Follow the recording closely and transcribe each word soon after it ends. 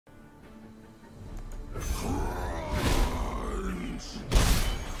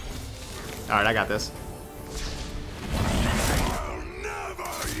Alright, I got this. I'll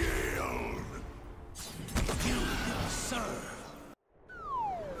never yield.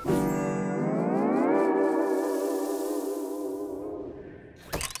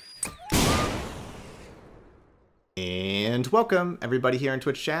 And welcome everybody here in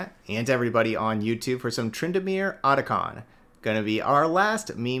Twitch chat and everybody on YouTube for some Tryndamere Atakahn. Gonna be our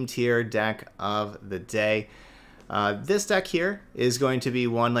last meme tier deck of the day. This deck here is going to be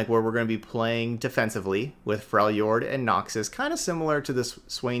one like where we're going to be playing defensively with Freljord and Noxus, kind of similar to this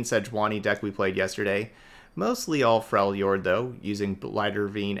Swain Sejuani deck we played yesterday. Mostly all Freljord though, using Blight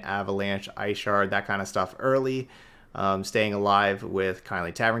Ravine, Avalanche, Ice Shard, that kind of stuff early, staying alive with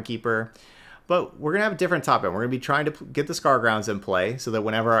kindly Tavern Keeper. But we're going to have a different top end. We're going to be trying to get the Scargrounds in play so that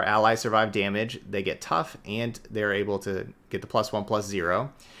whenever our allies survive damage, they get tough and they're able to get the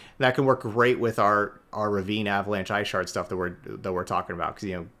 +1/+0. That can work great with our Ravine, Avalanche, Ice Shard stuff that we're talking about,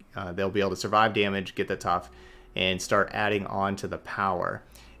 because they'll be able to survive damage, get the tough, and start adding on to the power.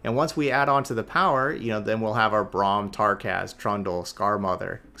 And once we add on to the power, then we'll have our Braum, Tarkaz, Trundle,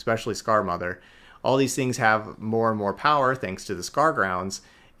 Scarmother, especially Scarmother. All these things have more and more power thanks to the Scargrounds.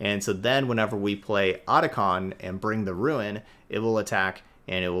 And so then whenever we play Atakahn and bring the Ruin, it will attack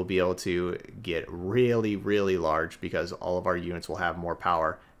and it will be able to get really, really large because all of our units will have more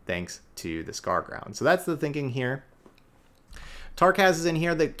power thanks to the Scargrounds. So that's the thinking here. Tarkaz is in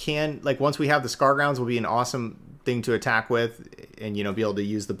here that can, once we have the Scargrounds, will be an awesome thing to attack with and, be able to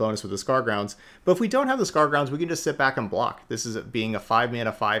use the bonus with the Scargrounds. But if we don't have the Scargrounds, we can just sit back and block. This is being a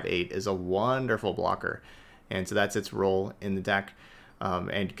 5-mana 5/8 is a wonderful blocker. And so that's its role in the deck.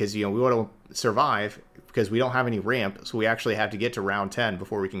 And because, we want to survive because we don't have any ramp, so we actually have to get to round 10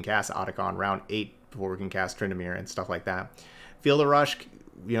 before we can cast Atakahn, round 8 before we can cast Tryndamere and stuff like that. Field of Rush,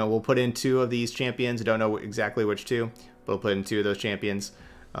 we'll put in 2 of these champions. I don't know exactly which 2, but we'll put in 2 of those champions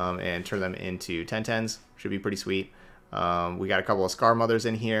and turn them into 10/10s. Should be pretty sweet. We got a couple of Scarmothers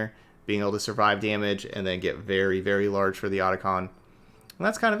in here, being able to survive damage and then get very, very large for the Atakahn. And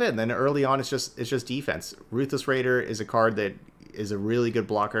that's kind of it. And then early on, it's just defense. Ruthless Raider is a card that is a really good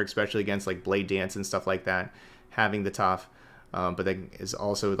blocker, especially against Blade Dance and stuff like that, having the tough, but then is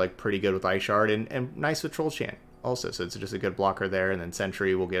also pretty good with Ice Shard and nice with Troll Chant also, so it's just a good blocker there. And then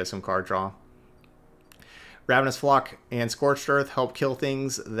Sentry will get us some card draw. Ravenous Flock and Scorched Earth help kill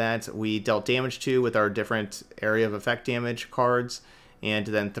things that we dealt damage to with our different area of effect damage cards, and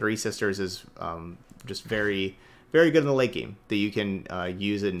then Three Sisters is just very, very good in the late game that you can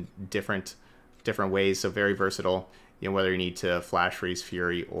use in different ways, so very versatile. Whether you need to Flash Freeze,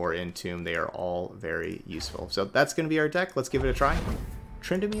 Fury, or Entomb, they are all very useful. So that's going to be our deck. Let's give it a try.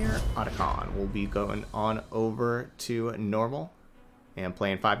 Tryndamere Atakahn. We'll be going on over to normal and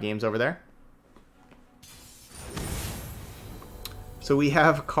playing 5 games over there. So we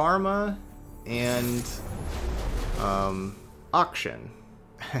have Karma and Akshan.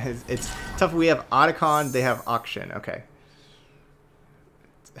 It's tough. We have Atakahn. They have Akshan. Okay.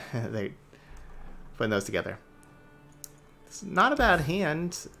 They putting those together. It's not a bad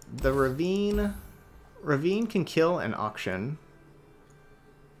hand. The Ravine can kill an Akshan.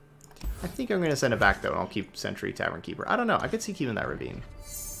 I think I'm going to send it back, though, and I'll keep Sentry, Tavern Keeper. I don't know. I could see keeping that Ravine.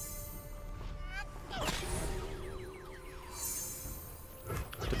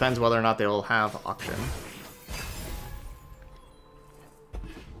 Depends whether or not they'll have Akshan.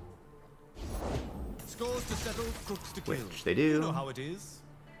 Scores to settle, crooks to kill. Which they do. You know how it is.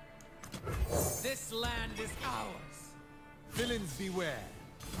 This land is ours. Villains beware.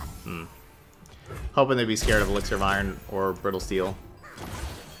 Hoping they'd be scared of Elixir of Iron or Brittle Steel.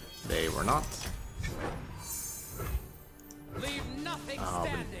 They were not. Leave nothing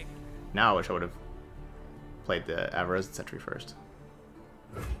standing. Now I wish I would have played the Avarosa Sentry first.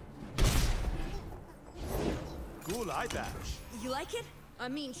 Cool eye patch. You like it? I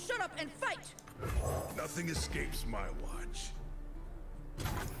mean, shut up and fight! Nothing escapes my watch.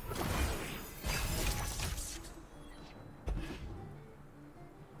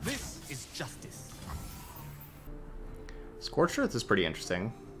 This is justice. Scorched Earth is pretty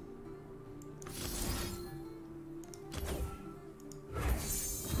interesting.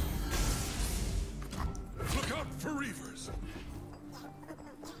 Look out for Reavers.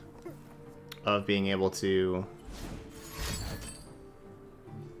 Of being able to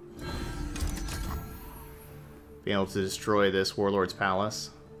destroy this Warlord's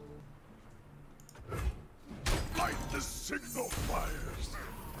Palace. Light the signal fires.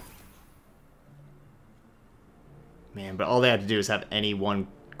 Man, but all they have to do is have any one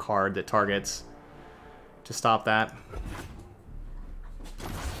card that targets to stop that.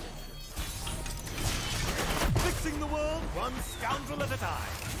 Fixing the world one scoundrel at a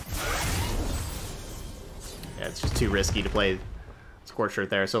time. Yeah, it's just too risky to play Scorched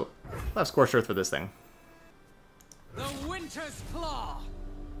Earth there, so we'll have Scorched Earth for this thing. The Winter's Claw.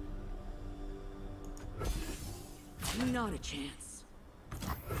 Not a chance.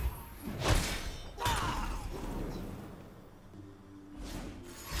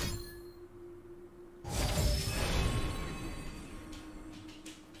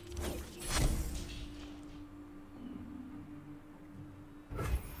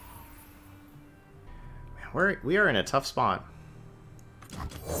 We are in a tough spot.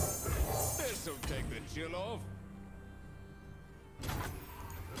 This'll take the chill off.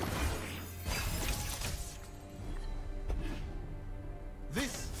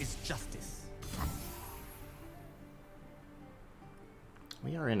 This is justice.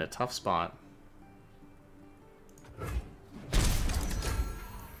 We are in a tough spot.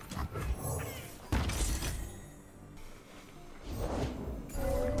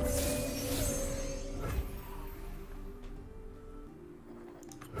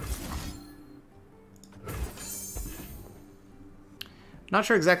 Not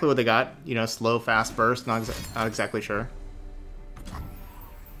sure exactly what they got. You know, slow, fast burst. Not exactly sure.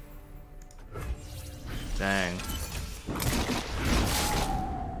 Dang.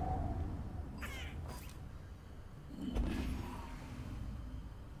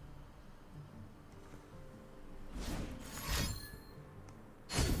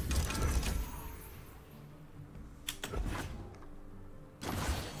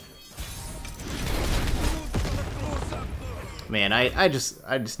 Man, I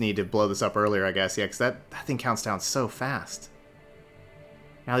just need to blow this up earlier, I guess. Yeah, because that thing counts down so fast.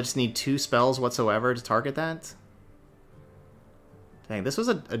 Now I just need 2 spells whatsoever to target that? Dang, this was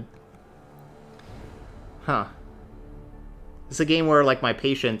a... Huh. This is a game where, like, my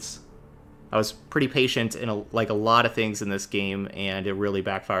patience... I was pretty patient in, a lot of things in this game, and it really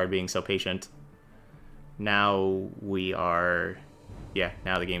backfired being so patient. Now we are... Yeah,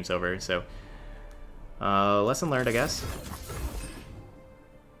 now the game's over, so... lesson learned, I guess.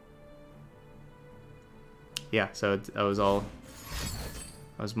 Yeah, so I was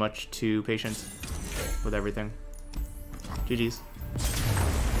much too patient with everything. GG's.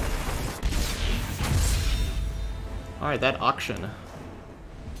 Alright, that Akshan.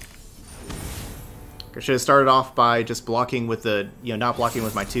 I should have started off by just blocking with the, you know, not blocking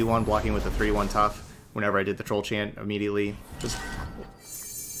with my 2-1, blocking with the 3-1 tough whenever I did the troll chant immediately. Just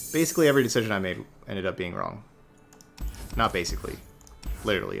basically every decision I made ended up being wrong. Not basically.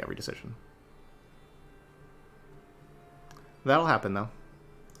 Literally every decision. That'll happen, though.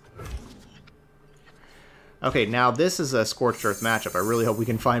 Okay, now this is a Scorched Earth matchup. I really hope we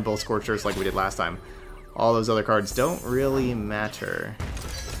can find both Scorched Earths like we did last time. All those other cards don't really matter.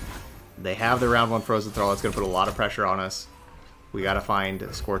 They have the round 1 Frozen Thrall. That's going to put a lot of pressure on us. We got to find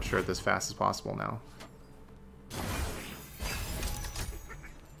Scorched Earth as fast as possible now.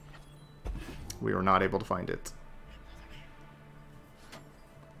 We were not able to find it.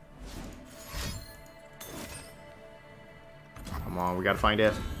 Come on, we gotta find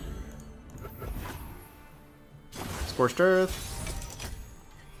it. Scorched Earth.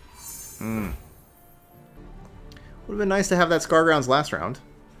 Would have been nice to have that Scargrounds last round.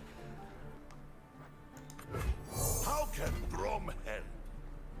 How can Braum help?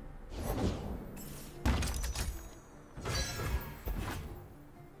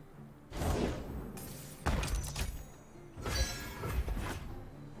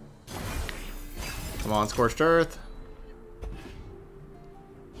 Come on, Scorched Earth.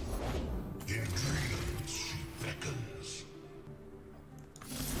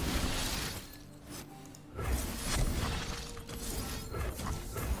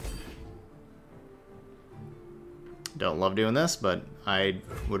 Don't love doing this, but I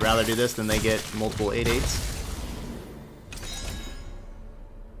would rather do this than they get multiple 8/8s.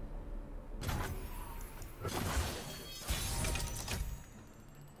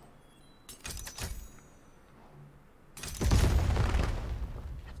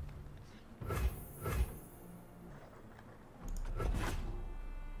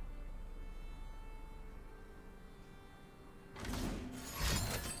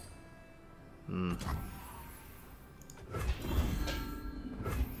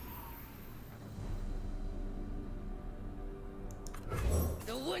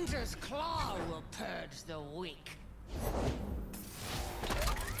 The Winter's Claw will purge the weak.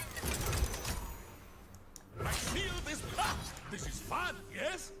 I feel this path. This is fun,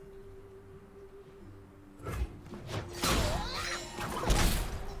 yes?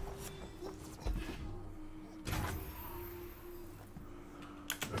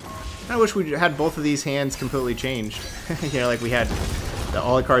 I wish we had both of these hands completely changed. You know, like we had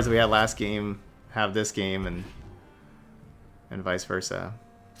all the cards that we had last game have this game and vice versa.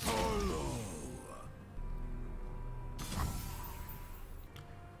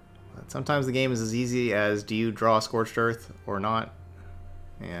 But sometimes the game is as easy as, do you draw Scorched Earth or not?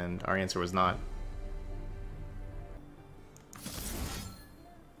 And our answer was not.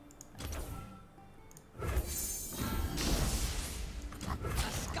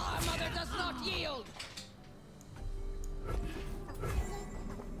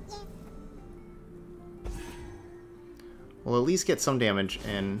 We'll at least get some damage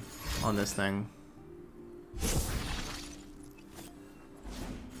in on this thing.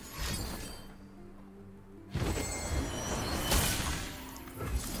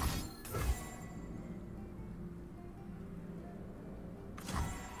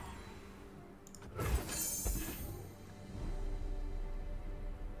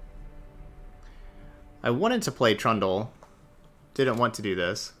 I wanted to play Trundle. Didn't want to do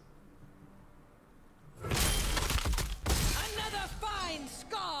this.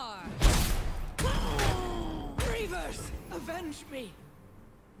 Avenge me.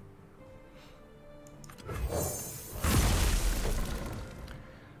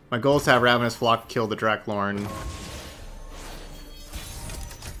 My goal is to have Ravenous Flock kill the Draclorn.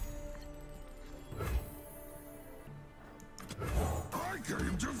 I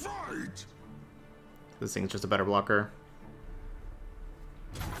came to fight. This thing's just a better blocker.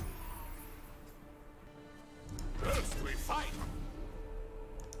 First we fight.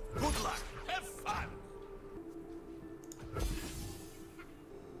 Good luck. Have fun.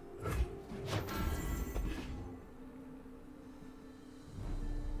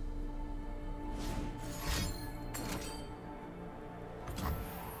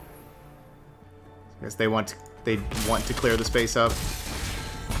 I guess they want to clear the space up.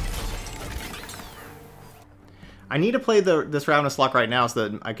 I need to play this Ravenous Lock right now so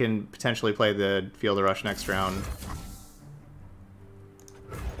that I can potentially play the Field of Rush next round.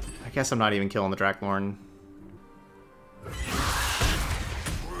 I guess I'm not even killing the Draclorn.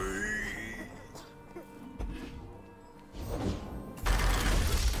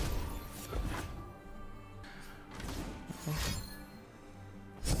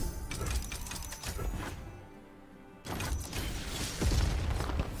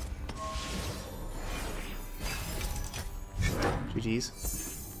 GG's.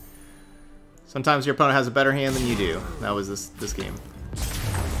 Sometimes your opponent has a better hand than you do. That was this game.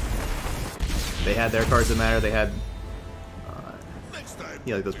 They had their cards that matter. They had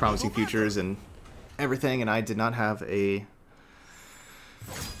like those promising futures and everything, and I did not have a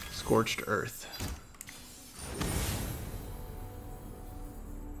Scorched Earth.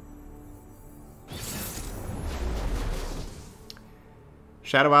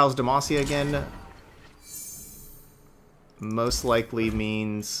 Shadow Isles Demacia again most likely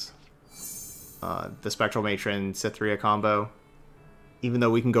means the Spectral Matron Cytherea combo. Even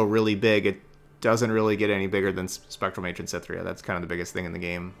though we can go really big, it doesn't really get any bigger than Spectral Matron Cytherea. That's kind of the biggest thing in the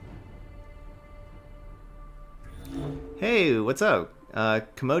game. Hey, what's up?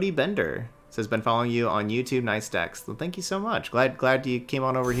 Commodity Bender says, been following you on YouTube. Nice decks. Well, thank you so much. Glad you came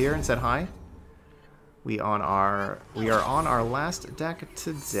on over here and said hi. We are on our last deck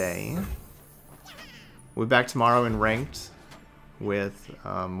today. We'll be back tomorrow in Ranked with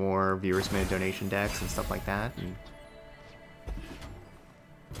more viewers submitted donation decks and stuff like that. And...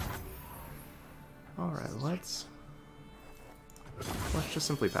 Alright, let's just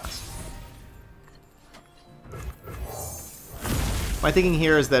simply pass. My thinking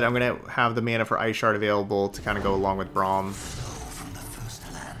here is that I'm going to have the mana for Ice Shard available to kind of go along with Braum.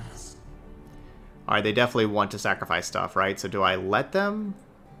 Alright, they definitely want to sacrifice stuff, right? So do I let them?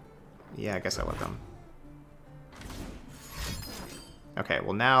 Yeah, I guess I let them. Okay,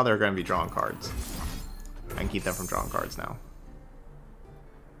 well now they're going to be drawing cards. I can keep them from drawing cards now.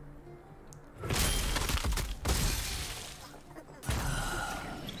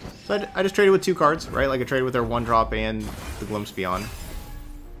 So I just traded with 2 cards, right? Like I traded with their 1-drop and the Glimpse Beyond.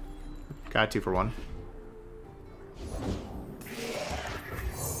 Got 2 for 1.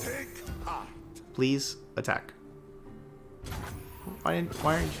 Please attack. Why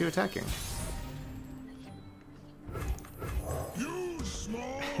aren't you attacking?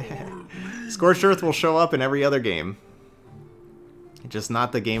 Scorched Earth will show up in every other game. Just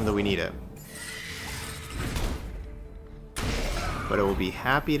not the game that we need it. But it will be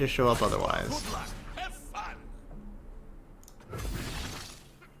happy to show up otherwise.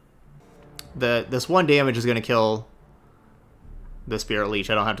 This 1 damage is going to kill the Spirit Leech.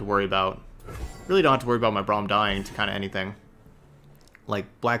 I don't have to worry about... Really don't have to worry about my Braum dying to kind of anything. Like,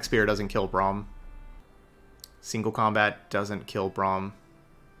 Black Spear doesn't kill Braum. Single combat doesn't kill Braum.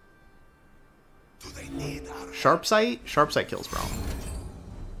 Do they need our Sharp Sight? Sharp Sight kills Braum.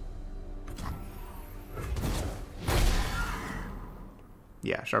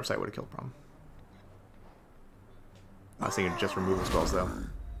 Yeah, Sharp Sight would have killed Braum. I was thinking just removal spells, though.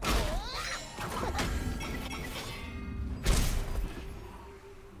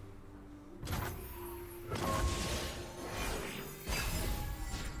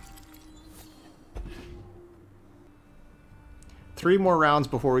 Three more rounds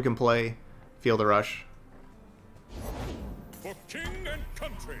before we can play Field of Rush. for king and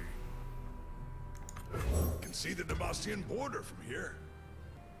country? Can see the Demacian border from here.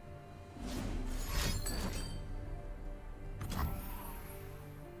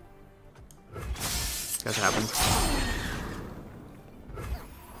 Guess what happens.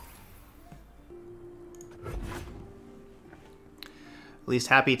 At least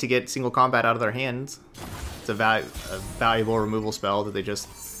happy to get single combat out of their hands. It's a valuable removal spell that they just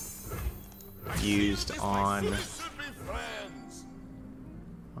used on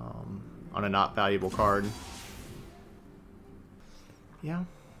a not valuable card. Yeah.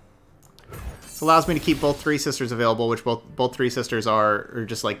 This allows me to keep both Three Sisters available, which both Three Sisters are, or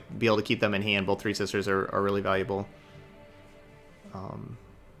just like be able to keep them in hand. Both Three Sisters are really valuable. I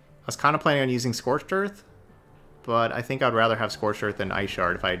was kind of planning on using Scorched Earth, but I think I'd rather have Scorched Earth than Ice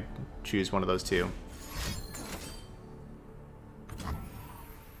Shard if I choose one of those two.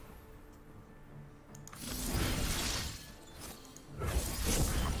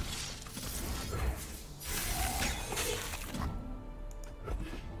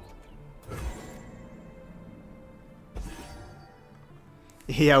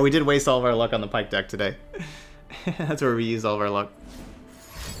 Yeah, we did waste all of our luck on the Pike deck today. That's where we used all of our luck.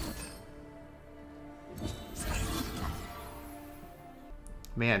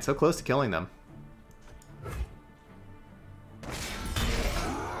 Man, so close to killing them.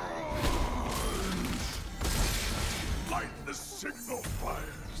 Light the signal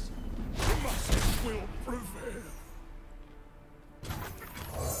fires. Justice will prevail.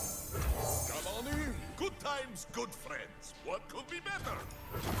 Come on in. Good times, good friends. What could be better?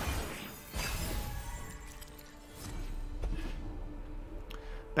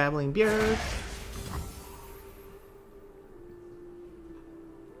 Babbling Beard.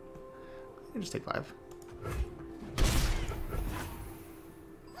 Just take 5.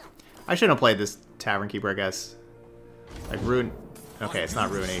 I shouldn't have played this Tavern Keeper, I guess. Like Okay, it's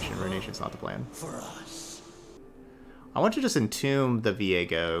not Ruination. Ruination's not the plan. For us. I want to just entomb the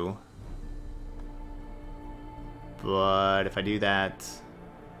Viego. But if I do that,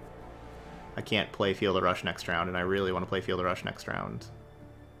 I can't play Field of Rush next round, and I really want to play Field of Rush next round.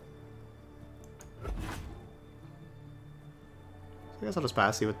 So I guess I'll just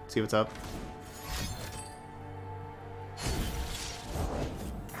pass, see what's up.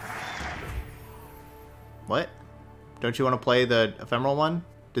 What? Don't you want to play the ephemeral one?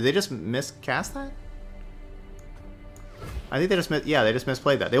 Did they just miscast that? I think they just they just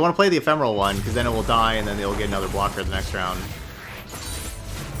misplayed that. They want to play the ephemeral one because then it will die and then they'll get another blocker the next round.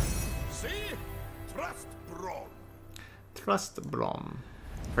 See? Trust Braum. Trust Braum.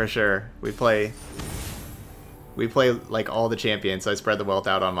 For sure. We play like all the champions, so I spread the wealth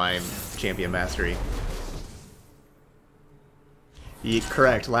out on my champion mastery.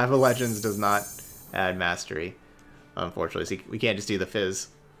 Correct. Lava Legends does not add mastery, unfortunately. So we can't just do the Fizz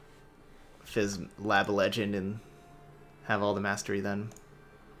Lava Legend and have all the mastery then.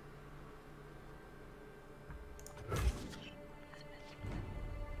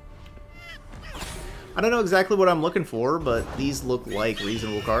 I don't know exactly what I'm looking for, but these look like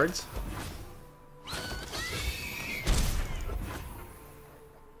reasonable cards.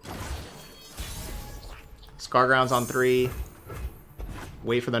 Scargrounds on 3.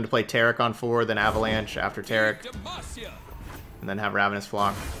 Wait for them to play Taric on 4, then Avalanche after Taric. And then have Ravenous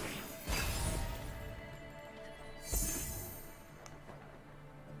Flock.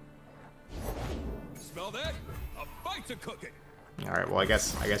 Smell that? A bite's a cooking. Alright, well I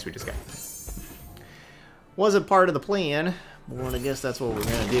guess we just got... Wasn't part of the plan. Well, I guess that's what we're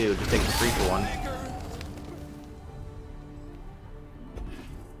gonna do. Just take the 3-for-1.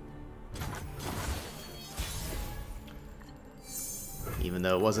 Even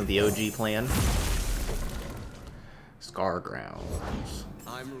though it wasn't the OG plan. Scargrounds.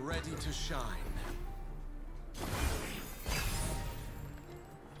 I'm ready to shine.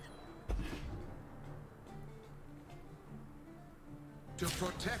 To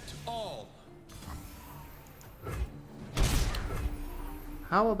protect all.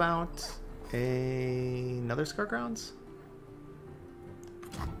 How about another Scargrounds?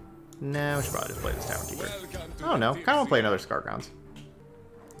 No, we should probably just play this Tavern Keeper. Oh no, kind of want to play another Scargrounds.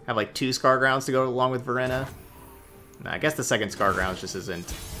 have like 2 Scargrounds to go along with Verena. Nah, I guess the second Scargrounds just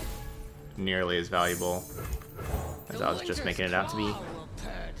isn't nearly as valuable as I was just making it out to be. Will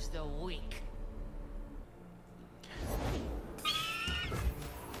purge the weak.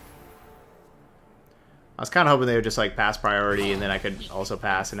 I was kind of hoping they would just like pass priority and then I could also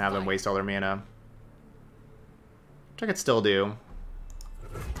pass and have them waste all their mana. Which I could still do.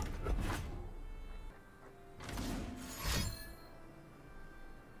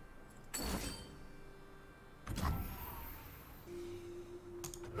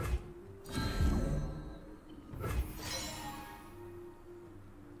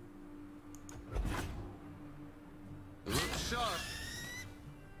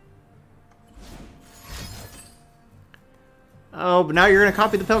 Oh, but now you're gonna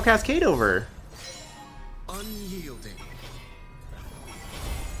copy the Pale Cascade over. Unyielding.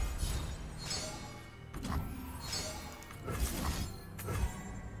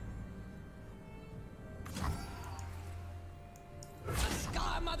 A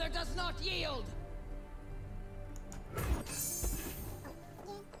Scar Mother does not yield.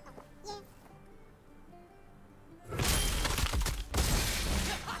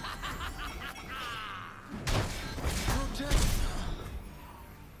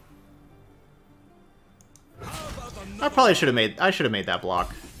 I probably should have made. I should have made that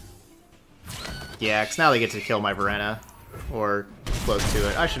block. Yeah, because now they get to kill my Verena, or close to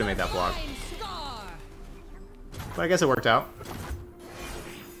it. I should have made that block, but I guess it worked out.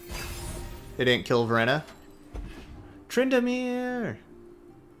 They didn't kill Verena. Tryndamere.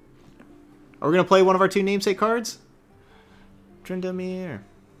 Are we gonna play one of our 2 namesake cards? Tryndamere.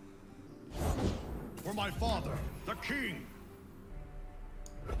 For my father, the king.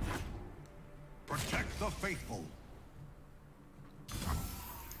 Protect the faithful.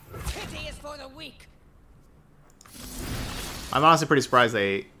 Pity is for the weak. I'm honestly pretty surprised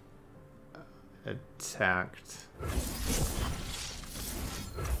they attacked.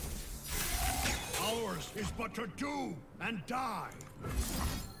 Ours is but to do and die.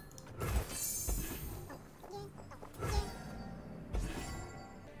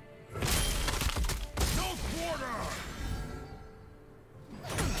 No quarter.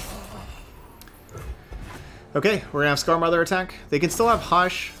 Okay, we're gonna have Scar Mother attack. They can still have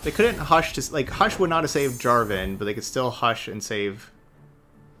Hush. They couldn't Hush to like Hush would not have saved Jarvan, but they could still Hush and save.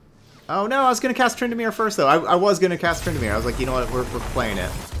 Oh no, I was gonna cast Tryndamere first though. I was gonna cast Tryndamere. I was like, you know what, we're playing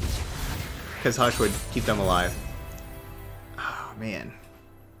it because Hush would keep them alive. Oh man,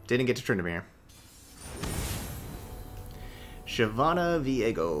 didn't get to Tryndamere. Shyvana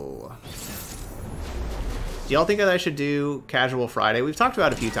Viego. Do y'all think that I should do Casual Friday? We've talked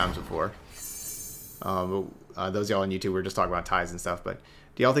about it a few times before. Those of y'all on YouTube were just talking about ties and stuff, but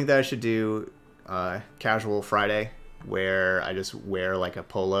do y'all think that I should do Casual Friday, where I just wear like a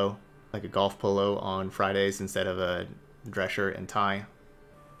polo, like a golf polo on Fridays instead of a dress shirt and tie?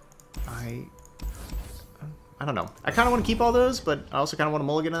 I don't know. I kind of want to keep all those, but I also kind of want to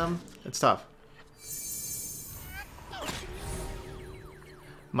mulligan them. It's tough.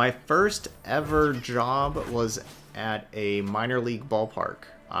 My first ever job was at a minor league ballpark.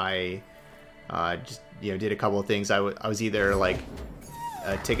 I just did a couple of things. I was either like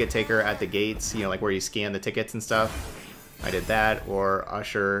a ticket taker at the gates, like where you scan the tickets and stuff. I did that, or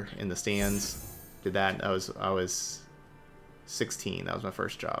usher in the stands. Did that. I was 16. That was my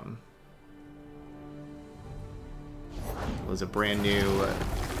first job. It was a brand new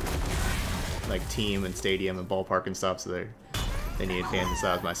like team and stadium and ballpark and stuff, so they needed fans, and so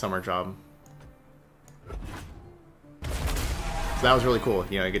that was my summer job. So that was really cool.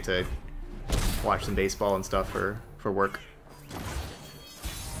 I get to watch some baseball and stuff for work.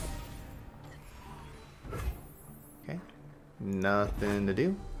 Okay, nothing to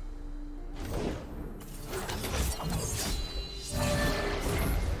do.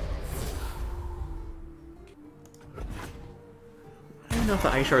 I don't know if the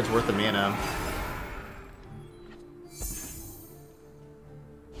Ice Shard's worth the mana.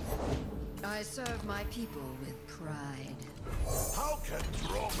 I serve my people with pride. How can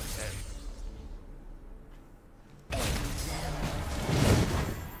Braum help?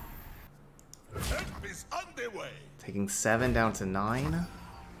 Help is underway. Taking 7 down to 9.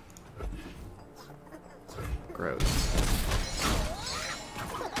 Gross.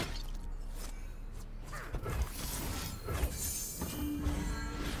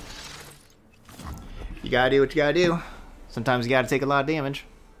 You gotta do what you gotta do. Sometimes you gotta take a lot of damage.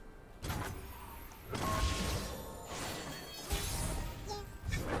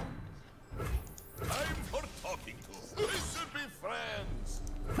 Time for talking to. We should be friends.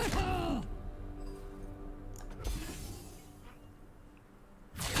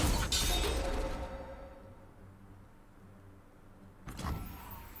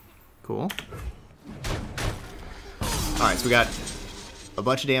 Cool. Alright, so we got a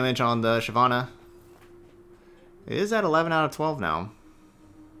bunch of damage on the Shyvana. It is at 11 out of 12 now.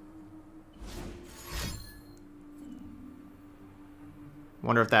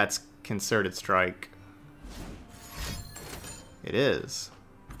 Wonder if that's Concerted Strike. It is.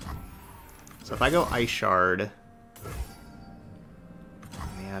 So if I go Ice Shard...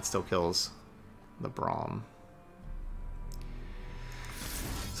 Yeah, it still kills the Braum.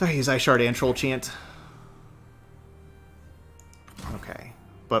 So I use Ice Shard and Troll Chant. Okay.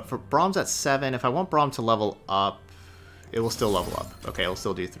 But for Braum's at 7, if I want Braum to level up, it will still level up. Okay, it'll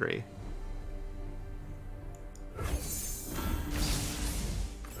still do 3.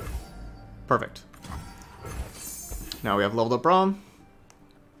 Perfect. Now we have leveled up Braum.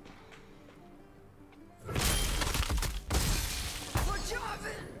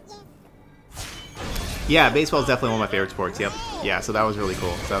 Yeah, baseball is definitely one of my favorite sports. Yep. Yeah, so that was really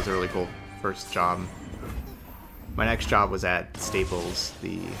cool. So that was a really cool first job. My next job was at Staples,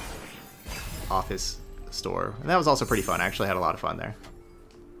 the office store. And that was also pretty fun. I actually had a lot of fun there.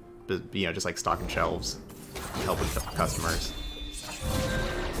 But, you know, just like stocking shelves, helping customers.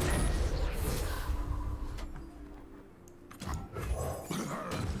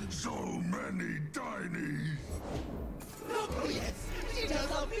 So many tiny. Oh yes, she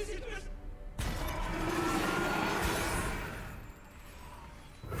does our visitors.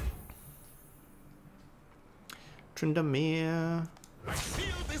 Tryndamere. My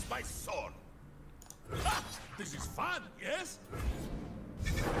shield is my sword. Ha! This is fun, yes?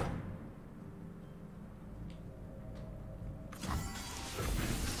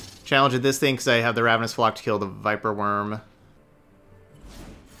 Challenging this thing because I have the Ravenous Flock to kill the Viper Worm.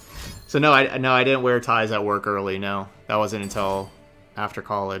 So no, I didn't wear ties at work early. No, that wasn't until after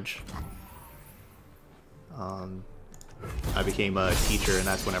college. I became a teacher, and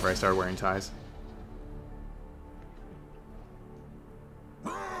that's whenever I started wearing ties.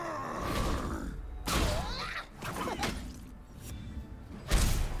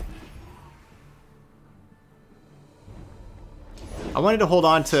 I wanted to hold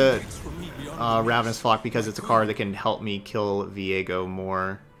on to Ravenous Flock because it's a card that can help me kill Viego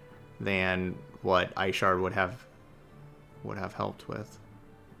more than what Ice Shard would have helped with.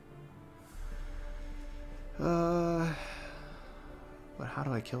 But how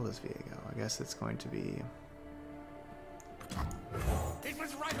do I kill this Viego? I guess it's going to be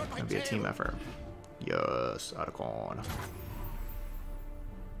a team effort. Yes, Atakahn.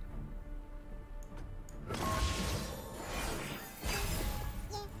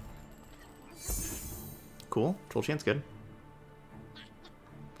 Cool. Troll Chant's good.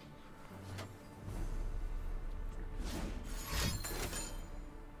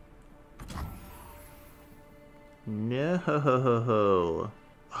 No. Oh,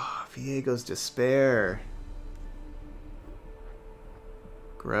 Viego's Despair.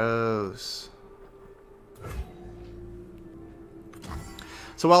 Gross.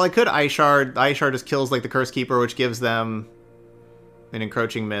 So while I could Ice Shard, the Ice Shard just kills like the Curse Keeper, which gives them an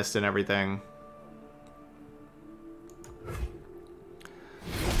Encroaching Mist and everything.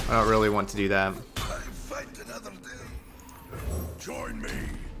 I don't really want to do that. Fight another day. Join me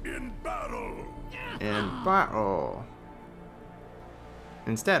in battle. In battle.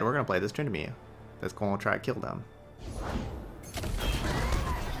 Instead, we're gonna play this Tryndamere. That's gonna try to kill them.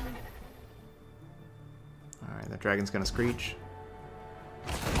 Alright, that dragon's gonna screech.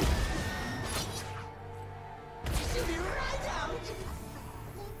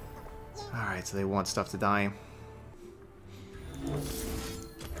 Alright, so they want stuff to die.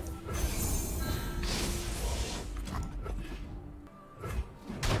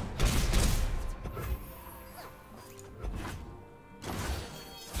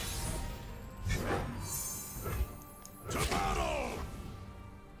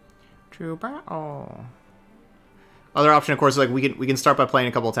 To battle. Other option, of course, is like we can start by playing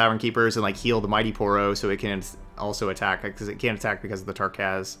a couple of Tavern Keepers and like heal the Mighty Poro so it can also attack because it can't attack because of the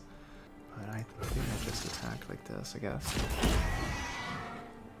Tarkaz. But I think I just attack like this, I guess.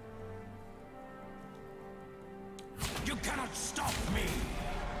 You cannot stop me.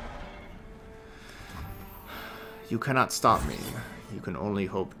 You cannot stop me. You can only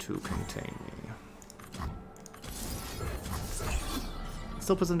hope to contain me.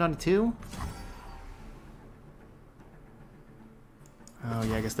 Still puts them down to 2? Oh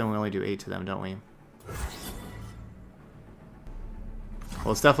yeah, I guess then we only do 8 to them, don't we?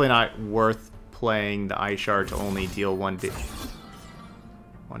 Well, it's definitely not worth playing the Ice Shard to only deal one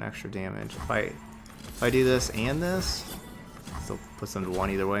extra damage. If I do this and this, still puts them to 1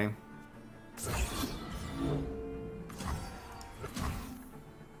 either way.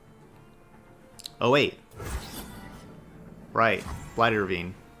 Oh, wait. Right. Blighted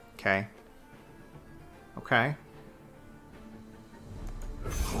Ravine. Okay. Okay.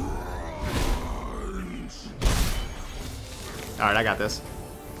 Alright, I got this.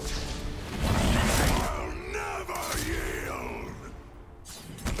 I'll never yield.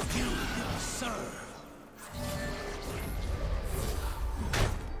 Serve.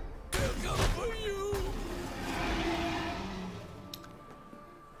 They'll come for you.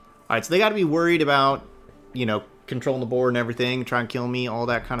 Alright, so they got to be worried about, you know, controlling the board and everything, try and kill me, all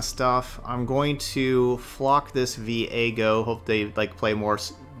that kind of stuff. I'm going to flock this Viego. Hope they like play more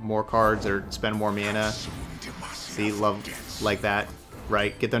cards or spend more mana. See, love like that,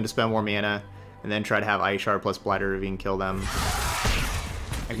 right? Get them to spend more mana, and then try to have Ice Shard plus Blighted Ravine kill them.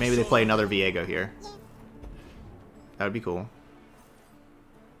 Like maybe they play another Viego here. That would be cool.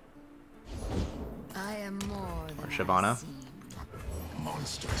 I am more than Or Shyvana.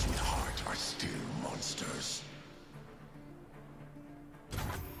 Monsters with heart are still monsters.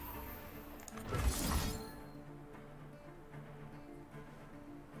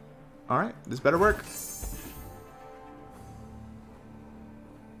 Alright, this better work.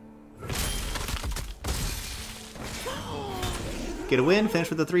 Get a win, finish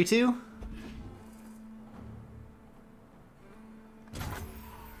with the 3-2.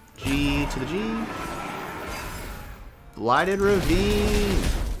 G to the G. Blighted Ravine.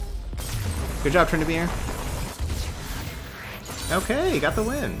 Good job, Tryndamere. Okay, got the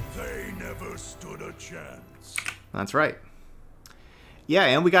win. They never stood a chance. That's right. Yeah,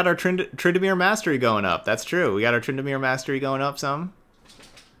 and we got our Tryndamere Mastery going up. That's true. We got our Tryndamere Mastery going up some.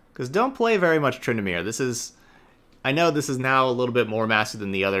 Because don't play very much Tryndamere. This is... I know this is now a little bit more mastered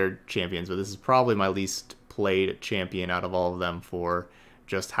than the other champions, but this is probably my least played champion out of all of them for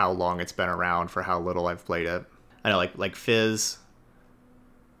just how long it's been around, for how little I've played it. I know, like Fizz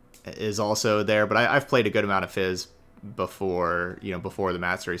is also there, but I've played a good amount of Fizz before, you know, before the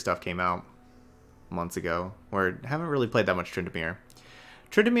Mastery stuff came out months ago, where I haven't really played that much Tryndamere.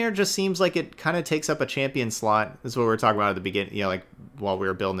 Tryndamere just seems like it kind of takes up a champion slot. This is what we were talking about at the beginning, you know, like while we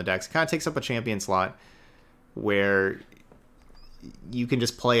were building the decks. It kind of takes up a champion slot where you can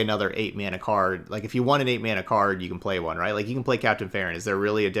just play another 8-mana card. Like if you want an 8-mana card, you can play one, right? Like you can play Captain Farron. Is there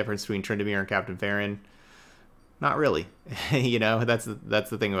really a difference between Tryndamere and Captain Farron? Not really. You know, that's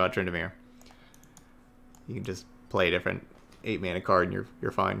the thing about Tryndamere. You can just play a different 8-mana card and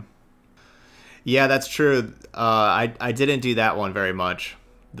you're fine. Yeah, that's true. I didn't do that one very much.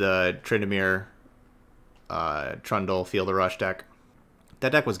 The Tryndamere Trundle Field of Rush deck.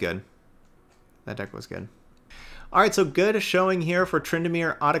 That deck was good. That deck was good. Alright, so good showing here for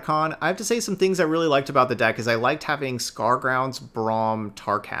Tryndamere Atakahn. I have to say some things I really liked about the deck is I liked having Scargrounds, Braum,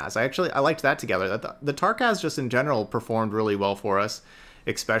 Tarkaz. I liked that together. The Tarkaz just in general performed really well for us,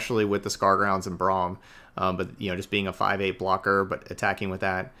 especially with the Scargrounds and Braum. But, you know, just being a 5/8 blocker, but attacking with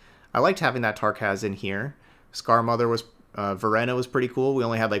that. I liked having that Tarkaz in here. Scar Mother was, Verena was pretty cool. We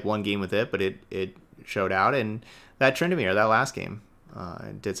only had like one game with it, but it showed out. And that Tryndamere, that last game.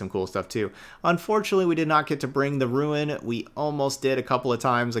 Did some cool stuff too. Unfortunately, we did not get to bring the Ruin. We almost did a couple of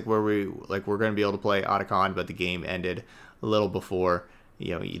times, like where we're going to be able to play Atakahn, but the game ended a little before,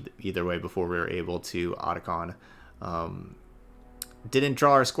 you know, either way before we were able to Atakahn. Didn't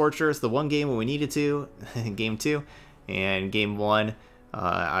draw our Scorchers the one game when we needed to, game 2, and game 1.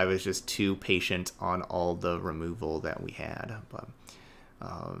 I was just too patient on all the removal that we had, but.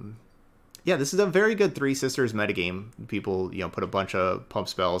 Yeah, this is a very good Three Sisters metagame. People, you know, put a bunch of pump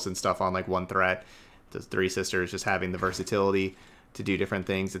spells and stuff on like one threat. The Three Sisters just having the versatility to do different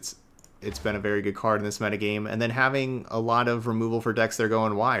things. It's been a very good card in this metagame. And then having a lot of removal for decks that are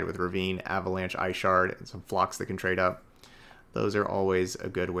going wide with Ravine, Avalanche, Ice Shard, and some Flocks that can trade up. Those are always a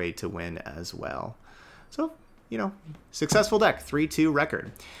good way to win as well. So, you know, successful deck, 3-2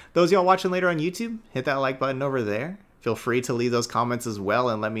 record. Those y'all watching later on YouTube, hit that like button over there. Feel free to leave those comments as well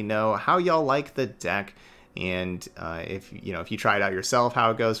and let me know how y'all like the deck, and if you try it out yourself,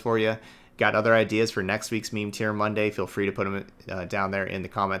 how it goes for you. Got other ideas for next week's Meme Tier Monday? Feel free to put them down there in the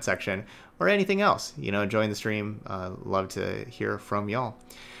comment section, or anything else. You know, enjoying the stream. Love to hear from y'all.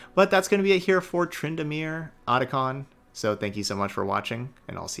 But that's going to be it here for Tryndamere Atakahn. So thank you so much for watching,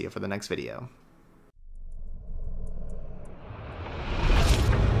 and I'll see you for the next video.